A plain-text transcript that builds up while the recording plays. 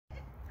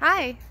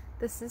Hi,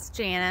 this is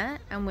Jana.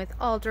 I'm with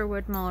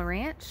Alderwood Mall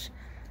Ranch,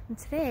 and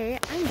today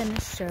I'm going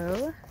to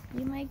show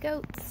you my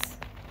goats.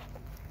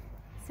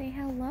 Say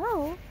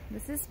hello.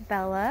 This is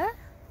Bella.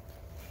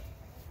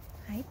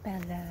 Hi,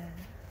 Bella.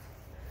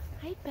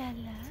 Hi,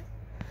 Bella.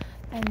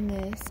 And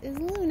this is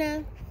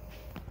Luna.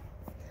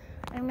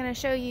 I'm going to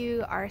show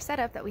you our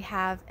setup that we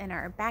have in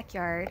our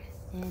backyard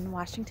in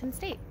Washington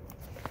State.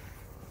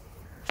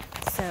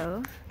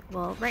 So,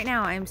 right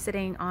now I'm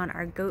sitting on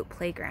our goat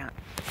playground,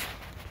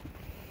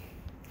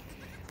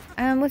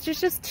 which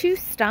is just two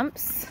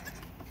stumps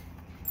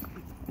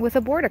with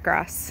a board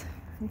across.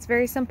 It's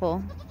very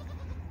simple,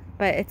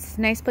 but it's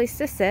a nice place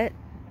to sit,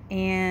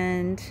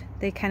 and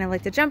they kind of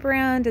like to jump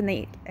around, and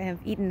they have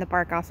eaten the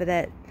bark off of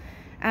it.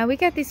 We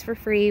got these for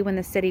free when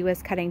the city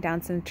was cutting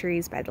down some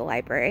trees by the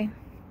library.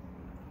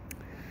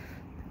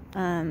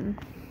 The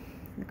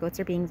goats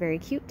are being very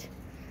cute.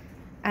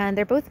 And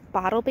they're both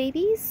bottle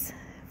babies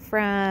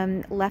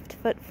from Left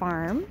Foot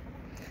Farm.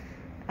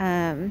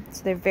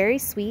 So they're very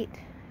sweet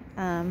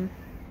and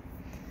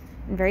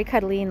very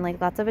cuddly and like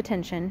lots of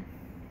attention.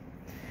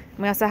 And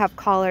we also have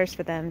collars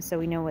for them so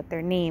we know what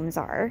their names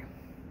are.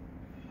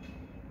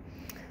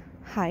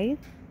 Hi,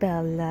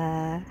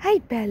 Bella. Hi,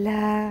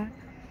 Bella.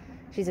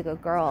 She's a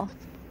good girl.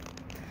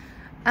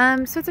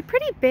 So it's a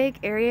pretty big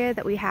area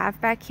that we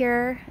have back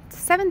here. It's a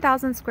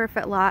 7,000 square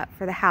foot lot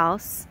for the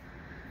house.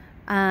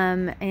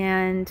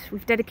 And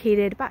we've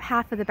dedicated about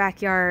half of the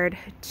backyard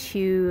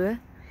to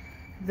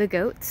the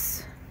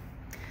goats.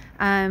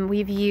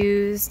 We've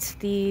used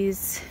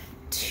these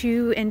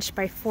 2"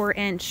 by 4"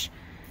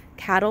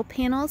 cattle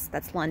panels.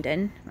 That's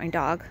London, my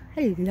dog.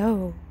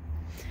 Hello.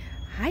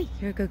 Hi,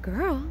 you're a good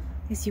girl.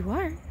 Yes, you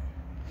are.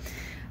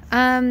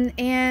 And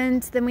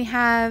then we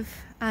have,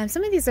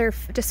 some of these are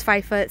just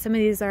 5 foot. Some of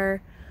these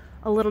are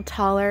a little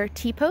taller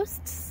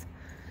T-posts.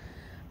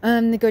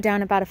 They go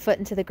down about 1 foot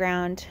into the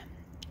ground.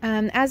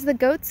 As the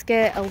goats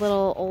get a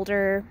little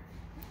older,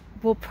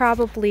 we'll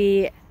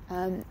probably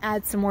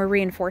add some more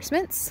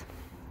reinforcements.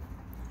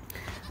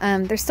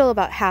 They're still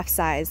about half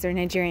size. They're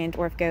Nigerian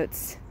Dwarf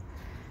Goats.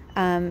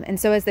 And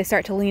so as they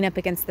start to lean up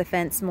against the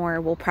fence more,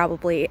 we'll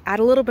probably add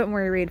a little bit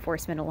more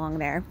reinforcement along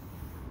there.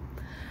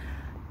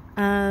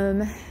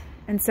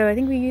 And so I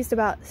think we used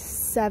about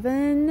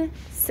 7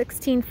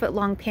 16-foot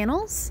long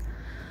panels.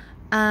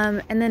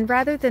 And then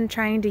rather than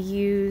trying to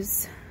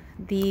use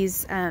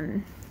these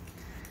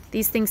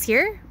things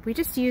here, we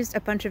just used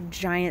a bunch of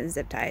giant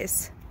zip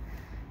ties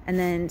and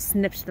then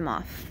snipped them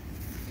off.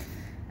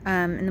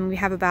 And then we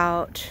have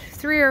about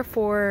 3 or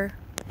 4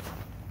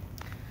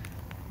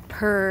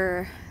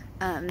 per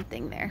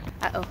thing there.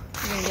 Uh-oh,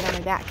 I'm gonna get on my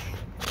back.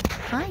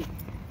 Hi.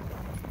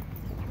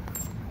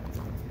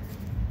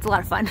 It's a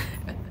lot of fun.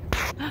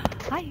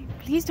 Hi,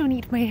 please don't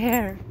eat my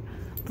hair.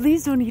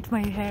 Please don't eat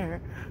my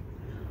hair.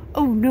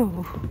 Oh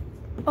no.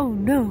 Oh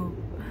no.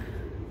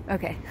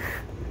 Okay.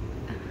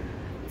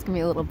 It's gonna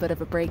be a little bit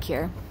of a break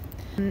here.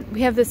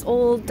 We have this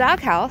old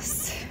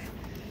doghouse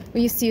we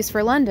used to use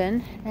for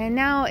London, and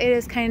now it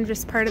is kind of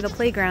just part of the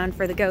playground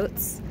for the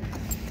goats.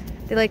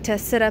 They like to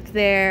sit up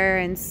there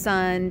and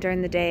sun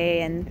during the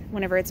day, and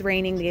whenever it's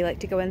raining they like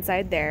to go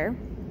inside there.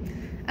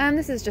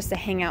 This is just a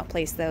hangout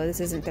place though.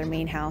 This isn't their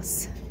main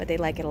house, but they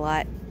like it a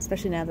lot,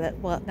 especially now that,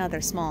 well, now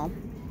they're small.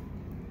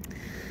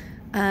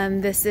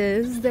 This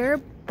is their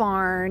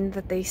barn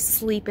that they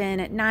sleep in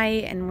at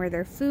night and where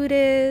their food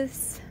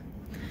is.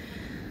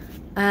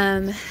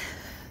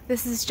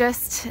 This is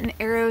just an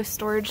Arrow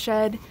storage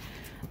shed.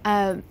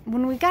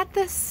 When we got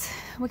this,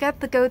 we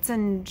got the goats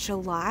in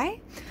July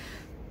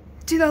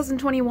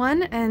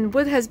 2021, and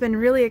wood has been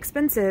really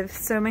expensive,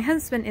 so my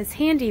husband is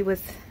handy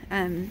with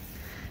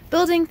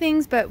building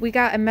things, but we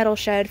got a metal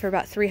shed for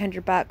about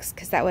 300 bucks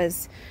because that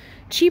was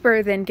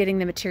cheaper than getting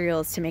the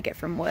materials to make it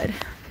from wood.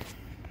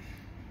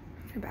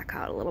 Back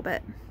out a little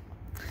bit.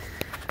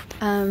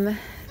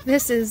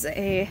 This is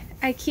a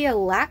Ikea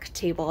Lack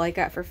table I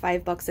got for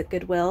 $5 at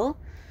Goodwill,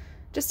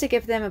 just to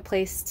give them a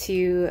place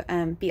to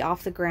be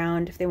off the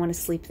ground if they want to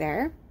sleep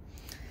there.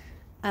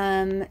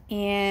 We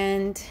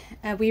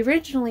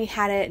originally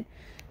had it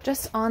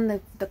just on the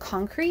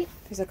concrete.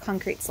 There's a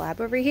concrete slab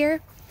over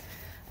here,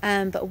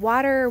 but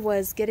water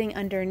was getting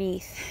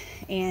underneath,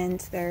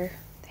 and their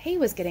hay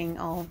was getting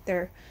all,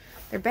 their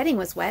bedding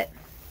was wet.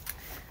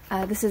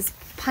 This is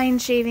pine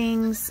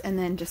shavings and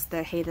then just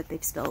the hay that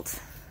they've spilled.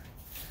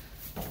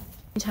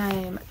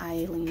 Anytime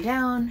I lean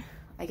down,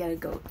 I get a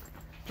goat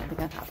jumping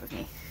on top of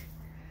me.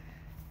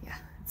 Yeah,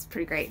 it's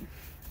pretty great.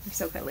 They're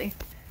so cuddly.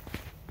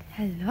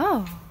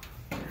 Hello.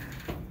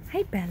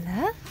 Hi,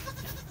 Bella.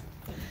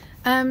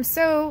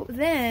 So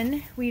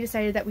then we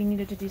decided that we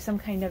needed to do some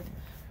kind of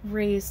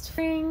raised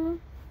thing.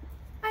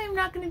 I am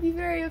not going to be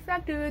very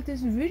effective at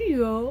this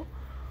video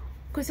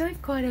because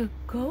I've got a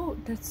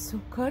goat that's so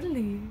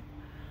cuddly.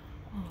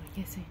 Oh,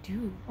 yes I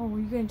do. Oh,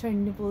 you're gonna try to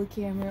nibble the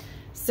camera.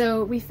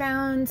 So we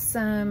found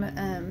some,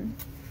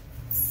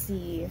 let's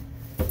see,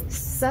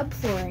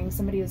 subflooring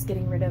somebody was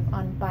getting rid of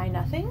on Buy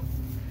Nothing.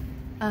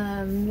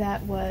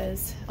 That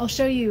was, I'll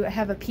show you, I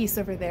have a piece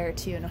over there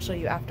too, and I'll show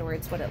you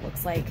afterwards what it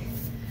looks like.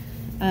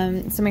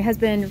 So my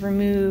husband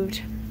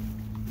removed,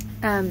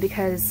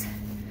 because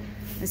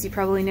as you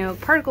probably know,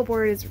 particle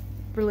board is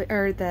really,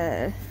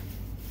 this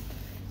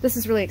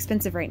is really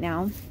expensive right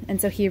now.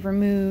 And so he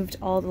removed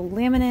all the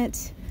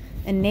laminate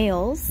and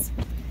nails.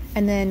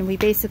 And then we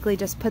basically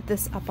just put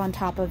this up on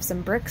top of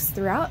some bricks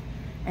throughout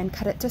and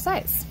cut it to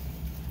size.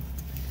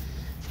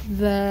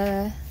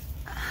 The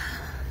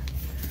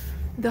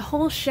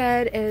whole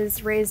shed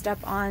is raised up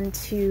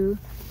onto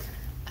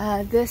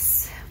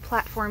this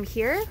platform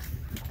here.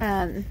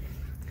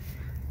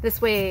 This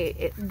way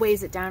it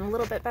weighs it down a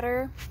little bit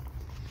better.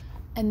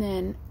 And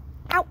then,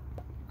 ow!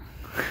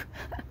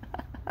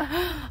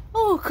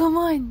 Oh, come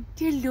on,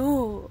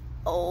 hello.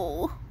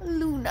 Oh,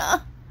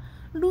 Luna.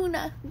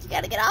 Luna, you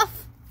gotta get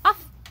off.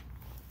 Off.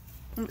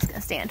 I'm just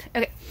gonna stand.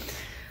 Okay.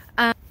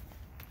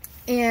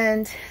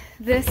 And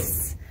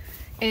this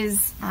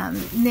is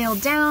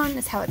nailed down,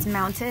 is how it's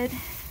mounted,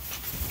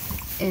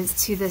 is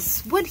to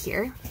this wood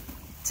here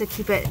to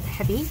keep it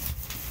heavy.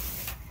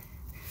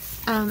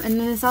 And then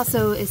this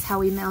also is how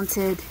we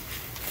mounted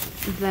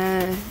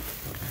the,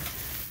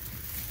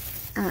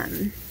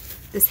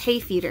 this hay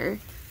feeder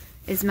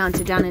is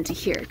mounted down into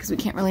here because we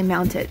can't really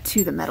mount it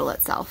to the metal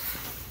itself.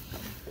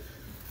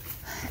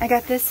 I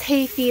got this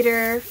hay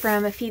feeder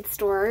from a feed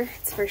store.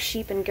 It's for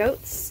sheep and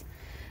goats.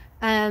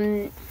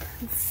 Let's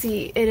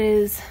see, it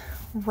is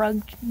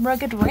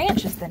Rugged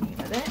Ranch is the name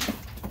of it.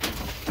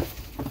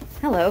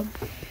 Hello.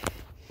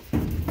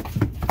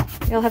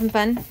 Y'all having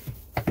fun?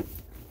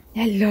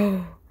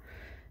 Hello.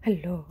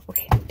 Hello.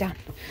 Okay, down.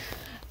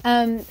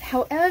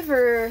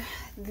 However,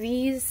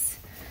 these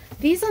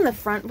on the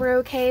front were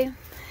okay.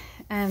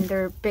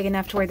 They're big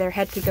enough to where their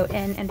head could go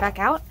in and back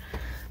out.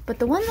 But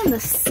the ones on the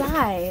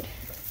side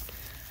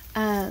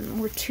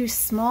were too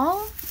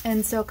small.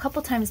 And so a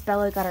couple times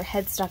Bella got her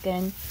head stuck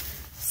in.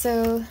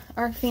 So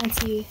our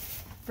fancy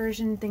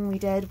version thing we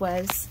did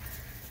was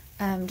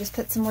just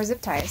put some more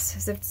zip ties.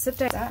 Zip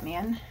ties out,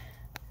 man.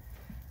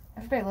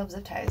 Everybody loves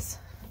zip ties.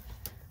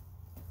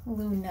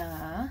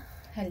 Luna.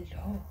 Hello.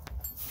 Hello,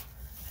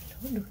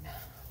 Luna.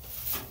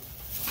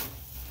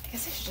 I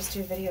guess I should just do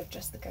a video of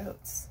just the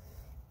goats.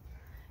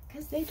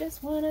 Because they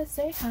just want to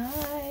say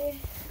hi.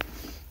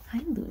 Hi,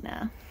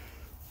 Luna.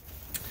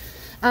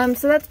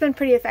 So that's been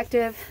pretty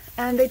effective.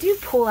 And they do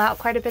pull out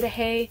quite a bit of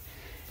hay,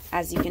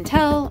 as you can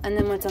tell. And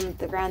then once on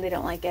the ground, they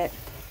don't like it.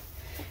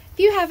 If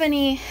you have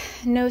any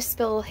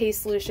no-spill hay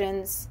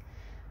solutions,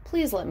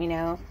 please let me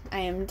know. I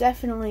am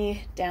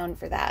definitely down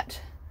for that.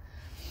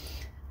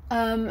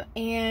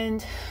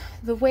 And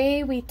the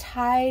way we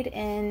tied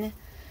in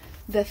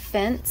the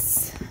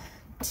fence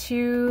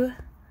to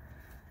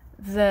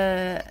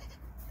the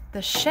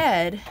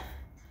shed,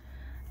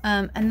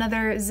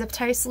 another zip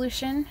tie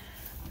solution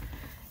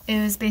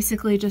is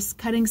basically just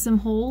cutting some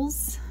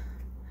holes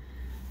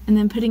and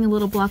then putting a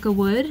little block of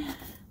wood,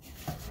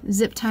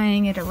 zip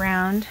tying it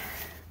around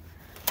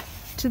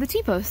to the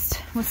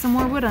T-post with some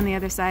more wood on the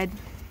other side.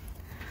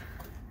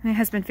 My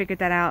husband figured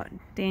that out,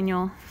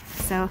 Daniel,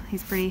 so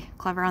he's pretty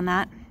clever on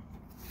that.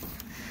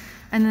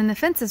 And then the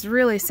fence is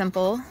really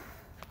simple.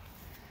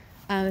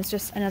 It's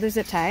just another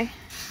zip tie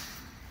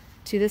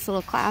to this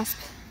little clasp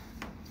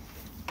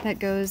that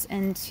goes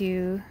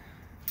into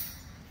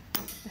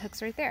the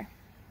hooks right there.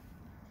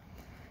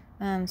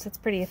 So it's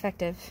pretty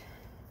effective.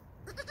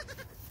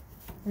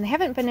 And they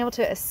haven't been able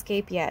to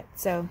escape yet,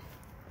 so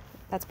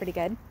that's pretty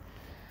good.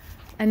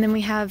 And then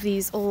we have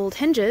these old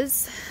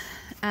hinges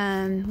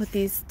with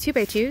these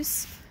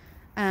 2x2s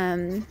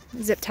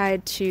zip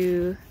tied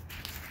to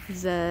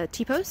the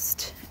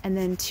T-post and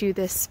then to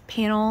this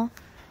panel.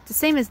 It's the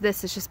same as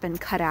this, it's just been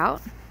cut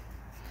out.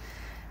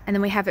 And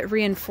then we have it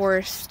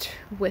reinforced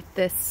with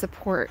this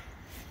support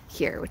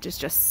here, which is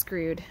just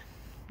screwed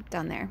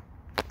down there.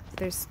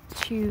 There's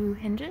 2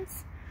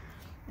 hinges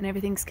and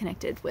everything's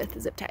connected with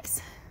zip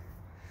ties.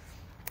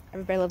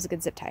 Everybody loves a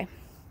good zip tie.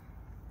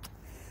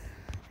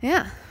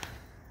 Yeah.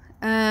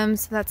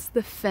 So that's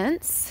the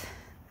fence.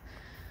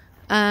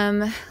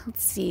 Let's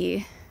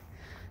see.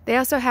 They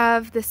also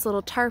have this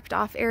little tarped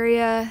off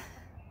area.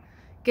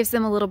 Gives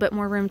them a little bit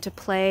more room to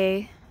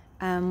play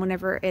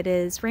whenever it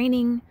is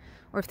raining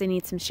or if they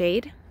need some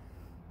shade.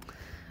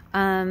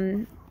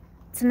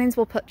 Sometimes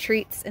we'll put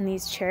treats in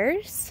these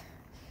chairs.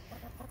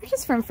 They're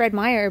just from Fred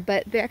Meyer,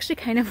 but they actually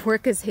kind of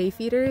work as hay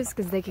feeders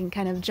because they can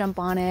kind of jump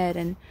on it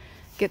and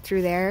get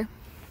through there.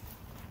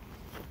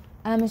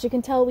 As you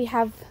can tell, we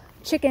have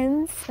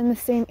chickens in the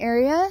same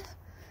area.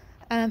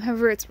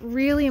 However, it's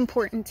really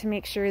important to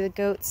make sure the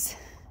goats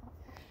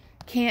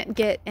can't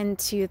get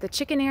into the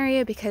chicken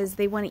area because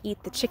they want to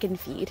eat the chicken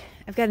feed.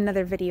 I've got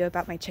another video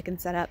about my chicken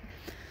setup.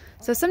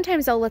 So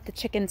sometimes I'll let the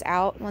chickens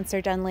out once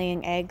they're done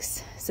laying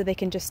eggs so they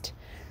can just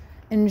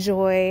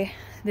enjoy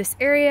this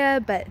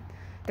area, but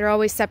they're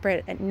always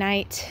separate at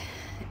night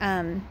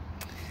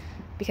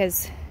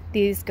because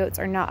these goats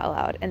are not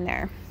allowed in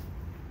there.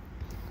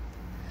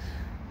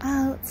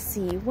 Let's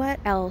see, what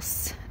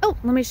else? Oh,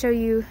 let me show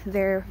you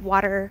their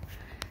water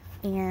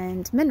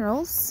and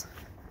minerals.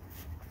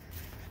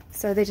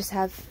 So they just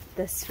have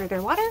this for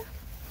their water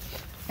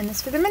and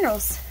this for their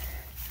minerals.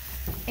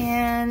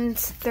 And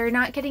they're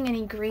not getting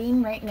any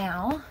grain right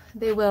now.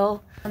 They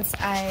will once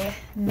I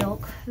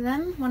milk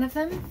them, one of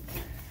them.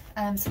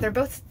 So they're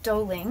both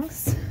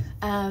doelings.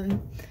 And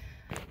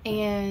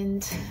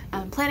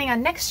I'm planning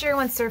on next year,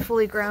 once they're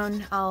fully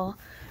grown, I'll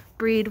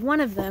breed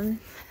one of them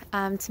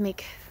to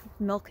make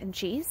milk and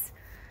cheese.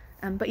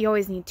 But you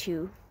always need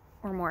 2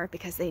 or more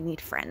because they need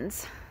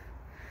friends.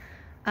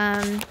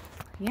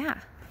 Yeah.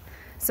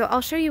 So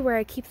I'll show you where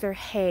I keep their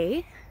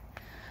hay.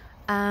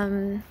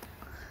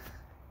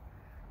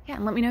 Yeah,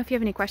 and let me know if you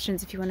have any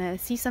questions, if you want to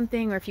see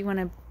something, or if you want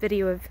a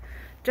video of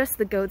just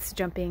the goats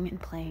jumping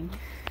and playing.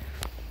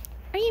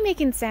 Are you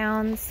making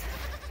sounds?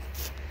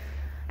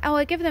 I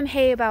will give them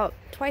hay about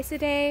twice a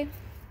day,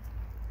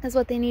 is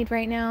what they need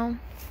right now.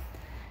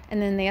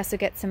 And then they also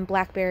get some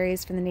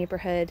blackberries from the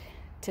neighborhood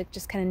to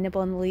just kind of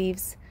nibble on the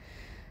leaves.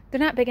 They're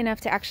not big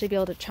enough to actually be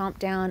able to chomp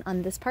down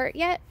on this part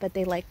yet, but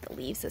they like the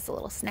leaves as a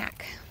little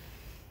snack.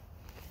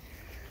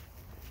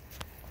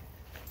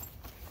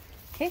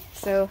 Okay,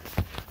 so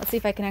let's see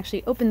if I can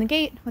actually open the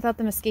gate without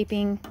them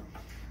escaping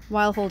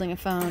while holding a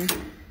phone.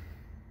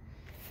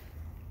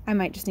 I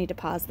might just need to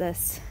pause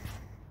this.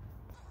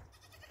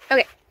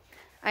 Okay,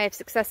 I have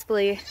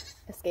successfully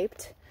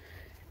escaped.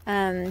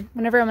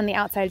 Whenever I'm on the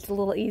outside, it's a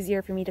little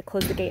easier for me to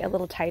close the gate a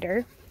little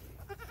tighter.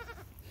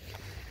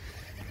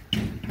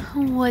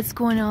 What's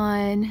going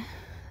on?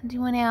 Do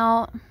you want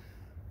out?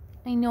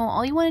 I know,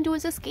 all you want to do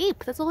is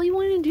escape. That's all you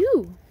want to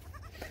do.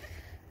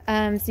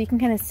 So you can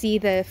kind of see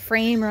the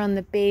frame around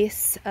the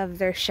base of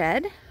their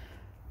shed.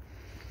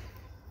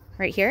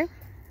 Right here.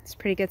 It's a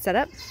pretty good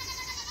setup.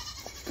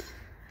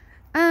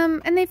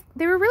 And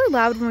they were really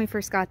loud when we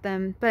first got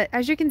them, but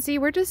as you can see,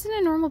 we're just in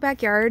a normal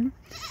backyard,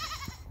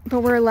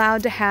 but we're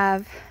allowed to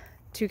have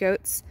 2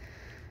 goats.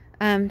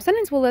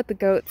 Sometimes we'll let the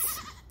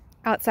goats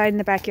outside in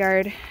the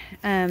backyard,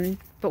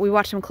 but we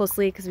watch them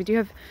closely because we do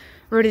have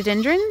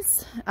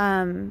rhododendrons,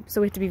 so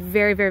we have to be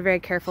very, very, very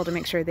careful to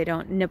make sure they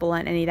don't nibble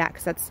on any of that,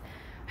 because that's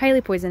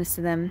highly poisonous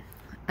to them.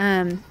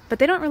 But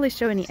they don't really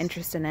show any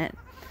interest in it.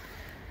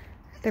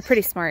 They're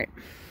pretty smart.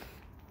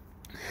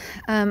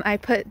 I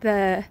put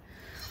the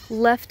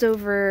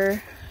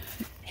leftover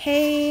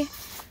hay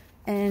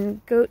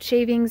and goat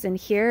shavings in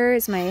here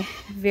is my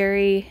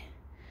very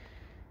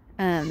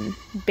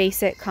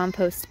basic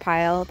compost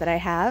pile that I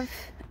have.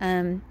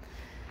 You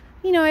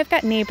know, I've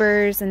got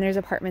neighbors and there's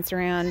apartments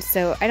around,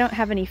 so I don't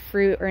have any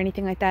fruit or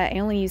anything like that. I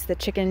only use the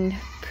chicken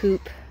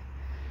poop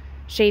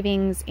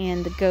shavings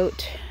and the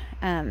goat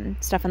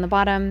stuff on the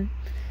bottom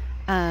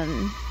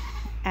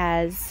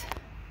as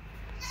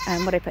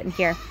what I put in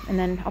here. And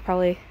then I'll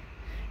probably,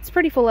 it's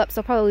pretty full up,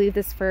 so I'll probably leave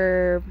this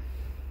for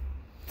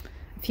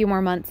a few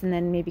more months and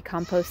then maybe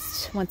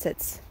compost once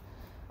it's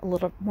a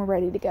little more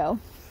ready to go.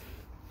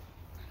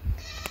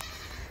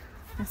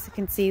 As you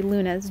can see,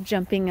 Luna's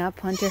jumping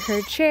up onto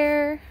her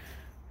chair.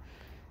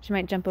 She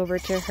might jump over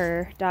to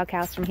her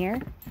doghouse from here.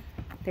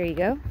 There you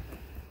go.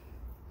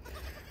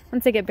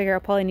 Once they get bigger, I'll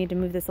probably need to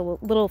move this a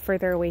little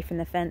further away from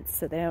the fence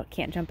so they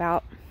can't jump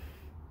out.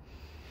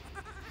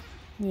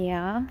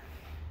 Yeah.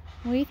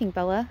 What do you think,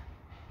 Bella?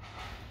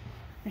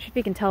 I'm not sure if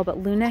you can tell, but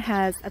Luna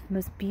has the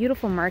most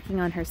beautiful marking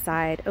on her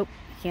side. Oh, you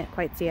can't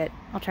quite see it.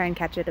 I'll try and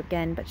catch it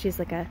again, but she's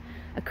like a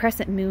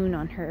crescent moon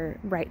on her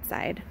right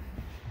side.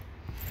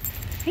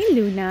 Hi,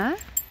 Luna.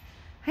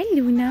 Hi,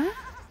 Luna.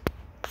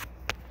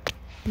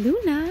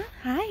 Luna,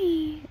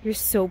 hi. You're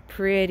so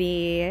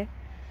pretty.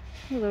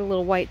 Your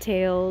little white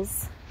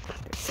tails.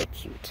 They're so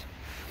cute.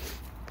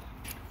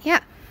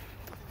 Yeah.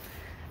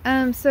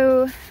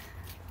 So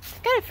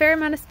I've got a fair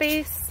amount of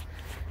space.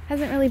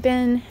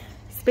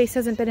 Space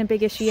hasn't been a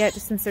big issue yet,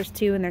 just since there's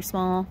 2 and they're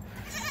small.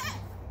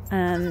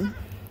 Luna,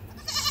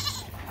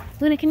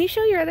 can you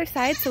show your other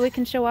side so we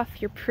can show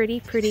off your pretty,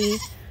 pretty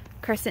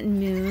crescent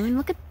moon?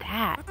 Look at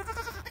that.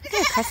 Look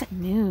at a crescent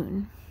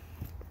moon.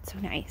 So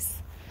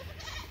nice.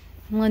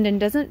 London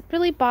doesn't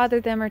really bother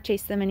them or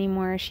chase them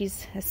anymore.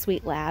 She's a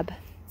sweet lab.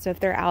 So if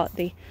they're out,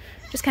 they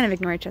just kind of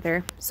ignore each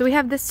other. So we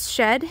have this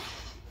shed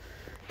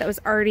that was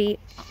already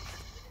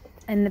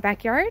in the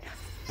backyard.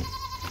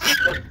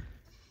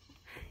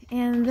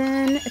 And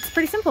then it's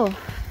pretty simple.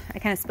 I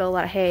kind of spill a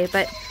lot of hay,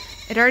 but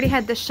it already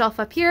had this shelf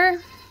up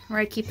here where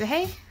I keep the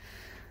hay.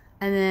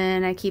 And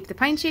then I keep the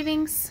pine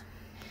shavings.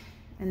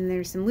 And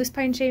there's some loose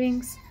pine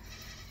shavings.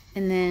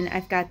 And then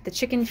I've got the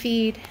chicken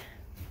feed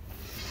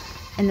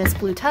in this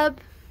blue tub.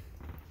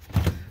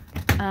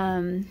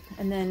 And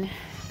then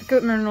the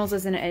goat minerals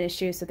isn't an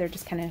issue, so they're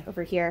just kind of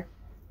over here.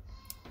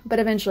 But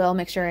eventually I'll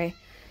make sure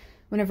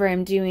whenever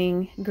I'm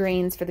doing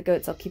grains for the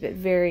goats, I'll keep it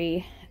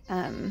very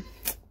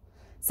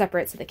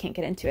separate so they can't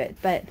get into it.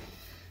 But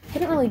I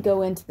didn't really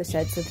go into the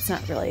shed, so it's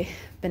not really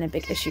been a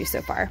big issue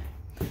so far.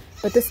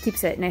 But this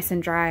keeps it nice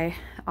and dry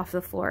off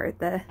the floor,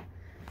 the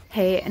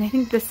hay. And I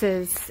think this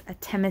is a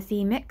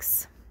Timothy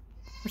mix,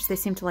 which they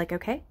seem to like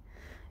okay.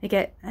 I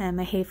get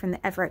my hay from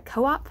the Everett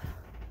Co-op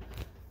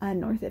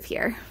north of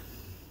here.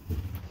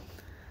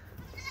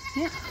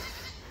 Yeah.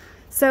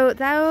 So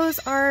those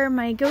are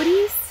my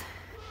goaties.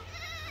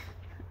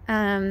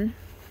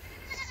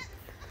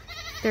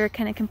 They're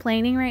kind of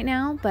complaining right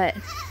now, but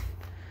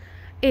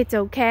it's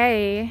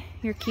okay.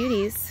 You're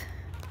cuties.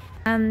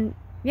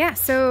 Yeah,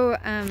 so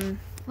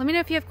let me know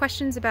if you have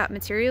questions about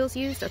materials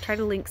used. I'll try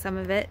to link some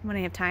of it when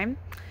I have time.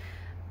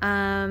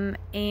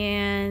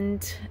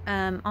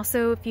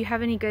 Also, if you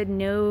have any good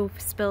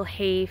no-spill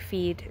hay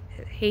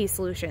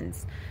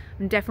solutions,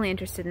 I'm definitely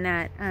interested in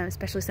that,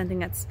 especially something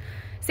that's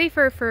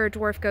safer for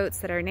dwarf goats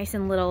that are nice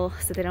and little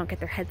so they don't get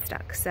their head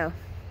stuck. So,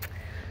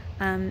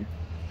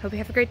 hope you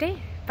have a great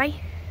day. Bye.